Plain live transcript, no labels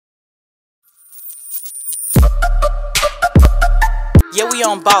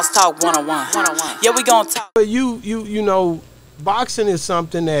we on Boss Talk 101. Yeah, we gonna talk. You know, boxing is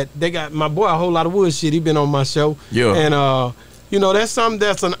something that they got. My boy, a whole lot of wood shit. He been on my show. Yeah. And you know, that's something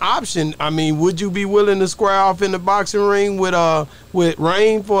that's an option. I mean, would you be willing to square off in the boxing ring with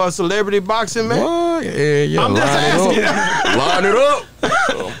Rain for a celebrity boxing match? What? Yeah. I'm just asking. Line it up.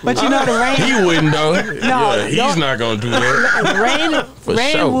 But you know the Rain. He wouldn't though. No, he's not gonna do that. Rain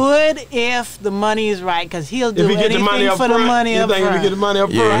would if the money is right, because he'll do anything for the money up front. If he get the money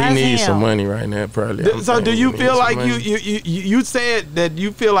up front, yeah, he needs some money right now, probably. So, do you feel like you said that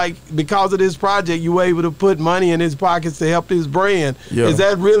you feel like because of this project you were able to put money in his pockets to help his brand? Yeah. Is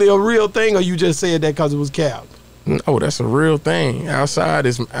that really a real thing, or you just said that because it was capped? No, that's a real thing. Outside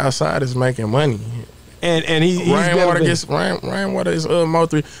is making money. And he's Rainwater is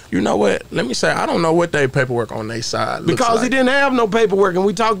Mo3. You know what? Let me say, I don't know what they paperwork on their side looks because like. He didn't have no paperwork, and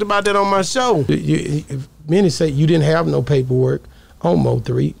we talked about that on my show. Many say you didn't have no paperwork on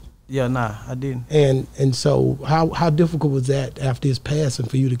Mo3. Yeah, nah, I didn't. And so how difficult was that after his passing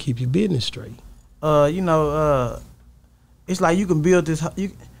for you to keep your business straight? You know, it's like you can build this.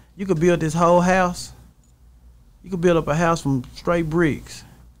 You could build this whole house. You could build up a house from straight bricks.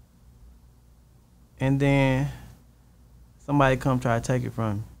 And then somebody come try to take it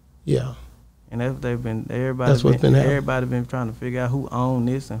from you. Yeah. And everybody been trying to figure out who owned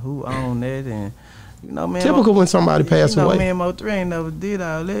this and who owned that, and you know, man. Typical when somebody passed away. Man, Mo3 ain't never did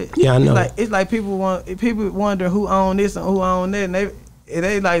all that. Yeah, I know. It's like people wonder who owned this and who owned that, and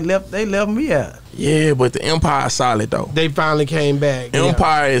they left me out. Yeah, but the empire is solid though. They finally came back.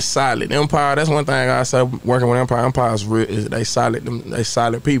 Empire is solid. Empire. That's one thing I said working with Empire. Empire is real. They solid. They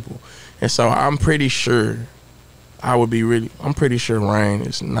solid people. And so I'm pretty sure I'm pretty sure Rain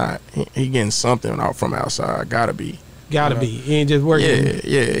is not, he getting something out from outside. Gotta be. He ain't just working.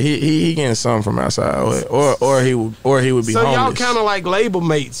 Yeah. He getting something from outside, or he would be so homeless. Y'all kind of like label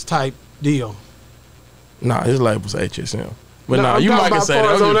mates type deal. Nah, his label's HSM. But no, you might can say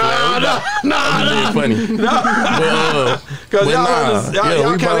that. I'm funny. Because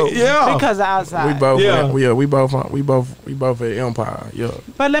outside. We both at Empire. Yeah.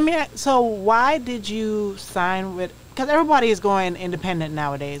 But let me ask, so why did you sign with? Because everybody is going independent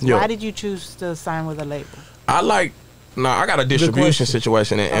nowadays. Yeah. Why did you choose to sign with a label? I got a distribution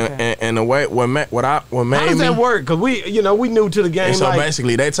situation, and the way what made how does that work? Because we new to the game. And so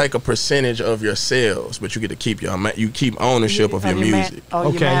basically, they take a percentage of your sales, but you get to keep ownership of your music.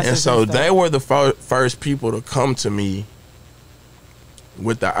 And so they were the first people to come to me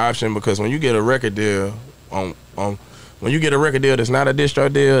with the option, because when you get a record deal when you get a record deal that's not a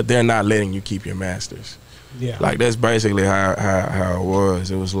distro deal, they're not letting you keep your masters. Yeah, like that's basically how it was.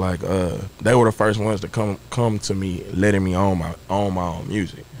 It was like they were the first ones to come to me, letting me own my own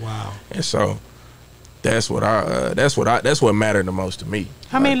music. Wow. And so that's what mattered the most to me.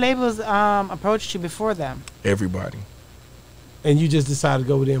 How many labels approached you before them? Everybody. And you just decided to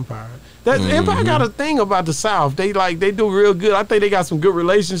go with Empire. Empire got a thing about the South. They do real good. I think they got some good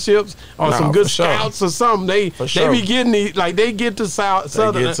relationships or some good scouts or something. They be getting they get to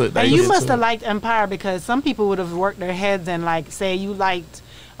Southern. And you must have liked Empire, because some people would have worked their heads and say you liked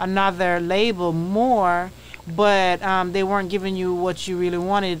another label more, but they weren't giving you what you really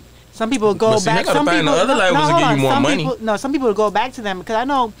wanted. Some people would go back. Some people, the other labels would give you more money. Some people would go back to them, because I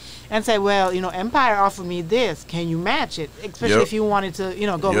know, and say, well, Empire offered me this. Can you match it? Especially if you wanted to,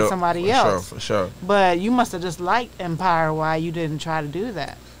 go with somebody else. For sure. But you must have just liked Empire. Why you didn't try to do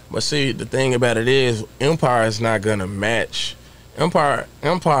that? But see, the thing about it is, Empire is not gonna match. Empire,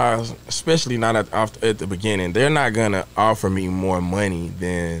 especially not at the beginning, they're not gonna offer me more money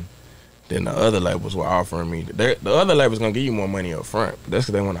than the other labels were offering me. The other labels gonna give you more money up front. But that's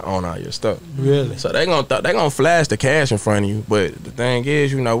because they want to own all your stuff. Really? So they gonna flash the cash in front of you. But the thing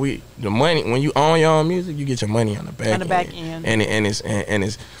is, the money, when you own your own music, you get your money on the back end. And it's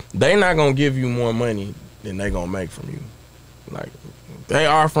they not gonna give you more money than they gonna make from you. Like, they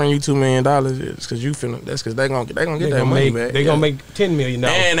offering you $2 million, it's because that's because they gonna get that money back. They gonna make $10 million.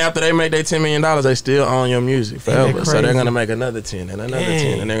 And after they make their $10 million, they still own your music forever. So they're gonna make another 10 and another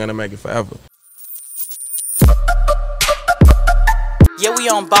 10, and they're gonna make it forever. Yeah, we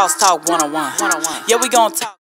on Boss Talk 101. Yeah, we gonna talk.